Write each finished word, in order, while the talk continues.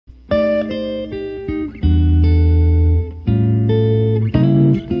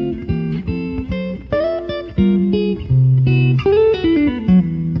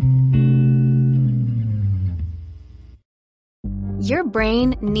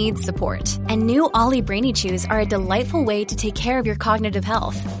brain needs support, and new Ollie Brainy Chews are a delightful way to take care of your cognitive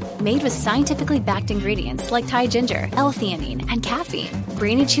health. Made with scientifically backed ingredients like Thai ginger, L-theanine, and caffeine,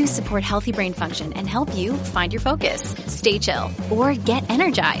 Brainy Chews support healthy brain function and help you find your focus, stay chill, or get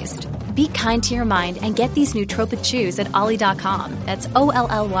energized. Be kind to your mind and get these nootropic chews at ollie.com. That's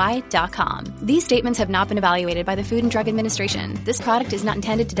OLLY.com. These statements have not been evaluated by the Food and Drug Administration. This product is not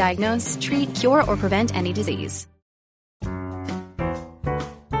intended to diagnose, treat, cure, or prevent any disease.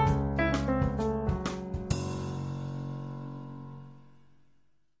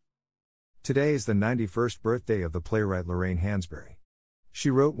 Today is the 91st birthday of the playwright Lorraine Hansberry. She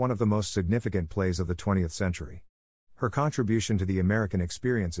wrote one of the most significant plays of the 20th century. Her contribution to the American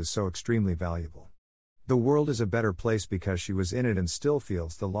experience is so extremely valuable. The world is a better place because she was in it and still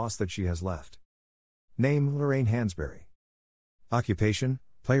feels the loss that she has left. Name: Lorraine Hansberry. Occupation: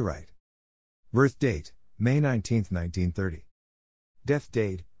 playwright. Birth date: May 19, 1930. Death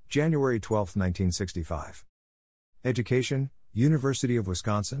date: January 12, 1965. Education: University of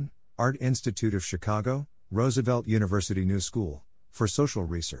Wisconsin, Art Institute of Chicago, Roosevelt University New School, for social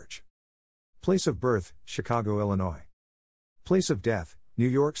research. Place of birth: Chicago, Illinois. Place of death: New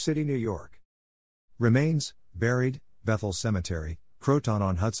York City, New York. Remains: buried, Bethel Cemetery,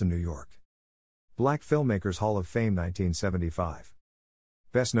 Croton-on-Hudson, New York. Black Filmmakers Hall of Fame 1975.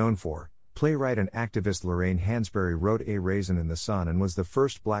 Best known for, playwright and activist Lorraine Hansberry wrote A Raisin in the Sun and was the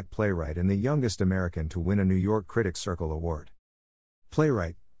first black playwright and the youngest American to win a New York Critics Circle Award.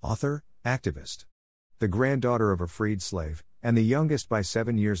 Playwright, author, activist. The granddaughter of a freed slave, and the youngest by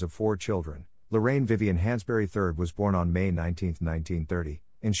 7 years of 4 children, Lorraine Vivian Hansberry III was born on May 19, 1930,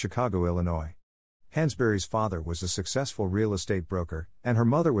 in Chicago, Illinois. Hansberry's father was a successful real estate broker, and her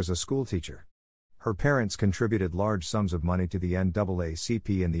mother was a schoolteacher. Her parents contributed large sums of money to the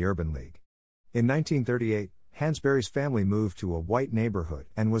NAACP and the Urban League. In 1938, Hansberry's family moved to a white neighborhood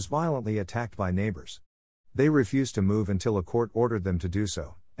and was violently attacked by neighbors. They refused to move until a court ordered them to do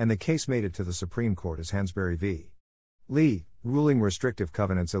so, and the case made it to the Supreme Court as Hansberry v. Lee, ruling restrictive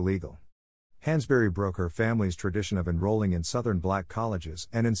covenants illegal. Hansberry broke her family's tradition of enrolling in Southern black colleges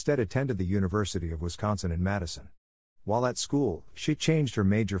and instead attended the University of Wisconsin in Madison. While at school, she changed her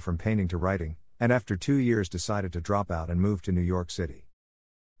major from painting to writing, and after 2 years decided to drop out and move to New York City.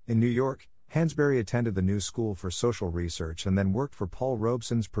 In New York, Hansberry attended the New School for Social Research and then worked for Paul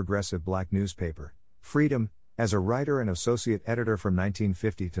Robeson's progressive black newspaper, Freedom, as a writer and associate editor from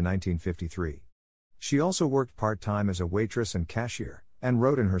 1950 to 1953. She also worked part-time as a waitress and cashier, and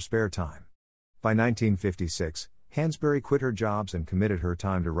wrote in her spare time. By 1956, Hansberry quit her jobs and committed her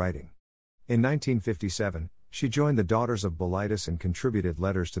time to writing. In 1957, she joined the Daughters of Bilitis and contributed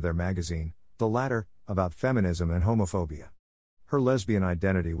letters to their magazine, the latter, about feminism and homophobia. Her lesbian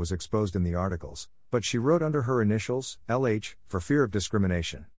identity was exposed in the articles, but she wrote under her initials, LH, for fear of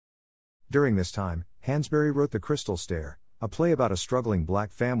discrimination. During this time, Hansberry wrote The Crystal Stair, a play about a struggling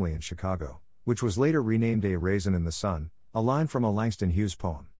black family in Chicago, which was later renamed A Raisin in the Sun, a line from a Langston Hughes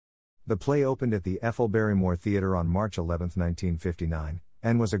poem. The play opened at the Ethel Barrymore Theatre on March 11, 1959,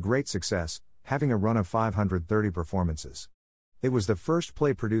 and was a great success, having a run of 530 performances. It was the first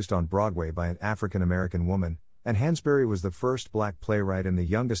play produced on Broadway by an African-American woman, and Hansberry was the first black playwright and the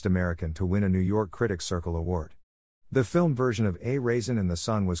youngest American to win a New York Critics Circle Award. The film version of A Raisin in the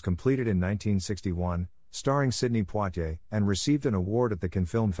Sun was completed in 1961, starring Sidney Poitier, and received an award at the Cannes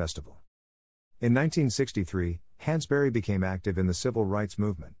Film Festival. In 1963, Hansberry became active in the civil rights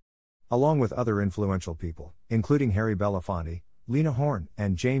movement. Along with other influential people, including Harry Belafonte, Lena Horne,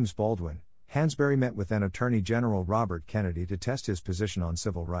 and James Baldwin, Hansberry met with then Attorney General Robert Kennedy to test his position on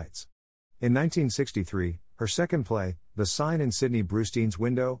civil rights. In 1963, her second play, The Sign in Sidney Brustein's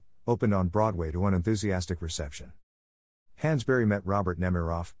Window, opened on Broadway to an enthusiastic reception. Hansberry met Robert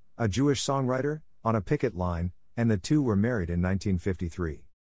Nemiroff, a Jewish songwriter, on a picket line, and the two were married in 1953.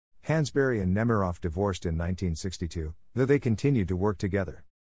 Hansberry and Nemiroff divorced in 1962, though they continued to work together.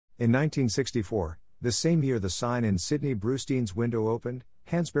 In 1964, the same year The Sign in Sidney Brustein's Window opened,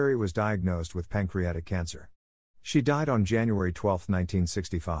 Hansberry was diagnosed with pancreatic cancer. She died on January 12,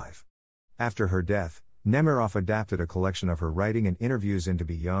 1965. After her death, Nemiroff adapted a collection of her writing and interviews into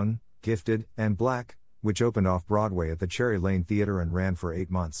Be Young, Gifted, and Black, which opened off-Broadway at the Cherry Lane Theatre and ran for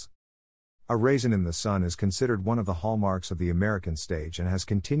 8 months. A Raisin in the Sun is considered one of the hallmarks of the American stage and has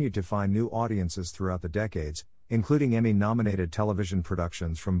continued to find new audiences throughout the decades, including Emmy-nominated television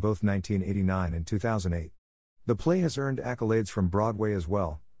productions from both 1989 and 2008. The play has earned accolades from Broadway as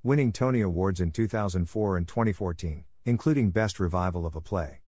well, winning Tony Awards in 2004 and 2014, including Best Revival of a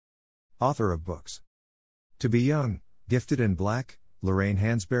Play. Author of books. To Be Young, Gifted and Black, Lorraine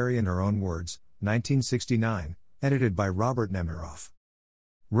Hansberry in Her Own Words, 1969, edited by Robert Nemiroff.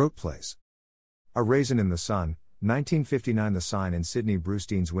 Wrote plays. A Raisin in the Sun, 1959. The Sign in Sidney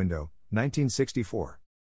Brustein's Window, 1964.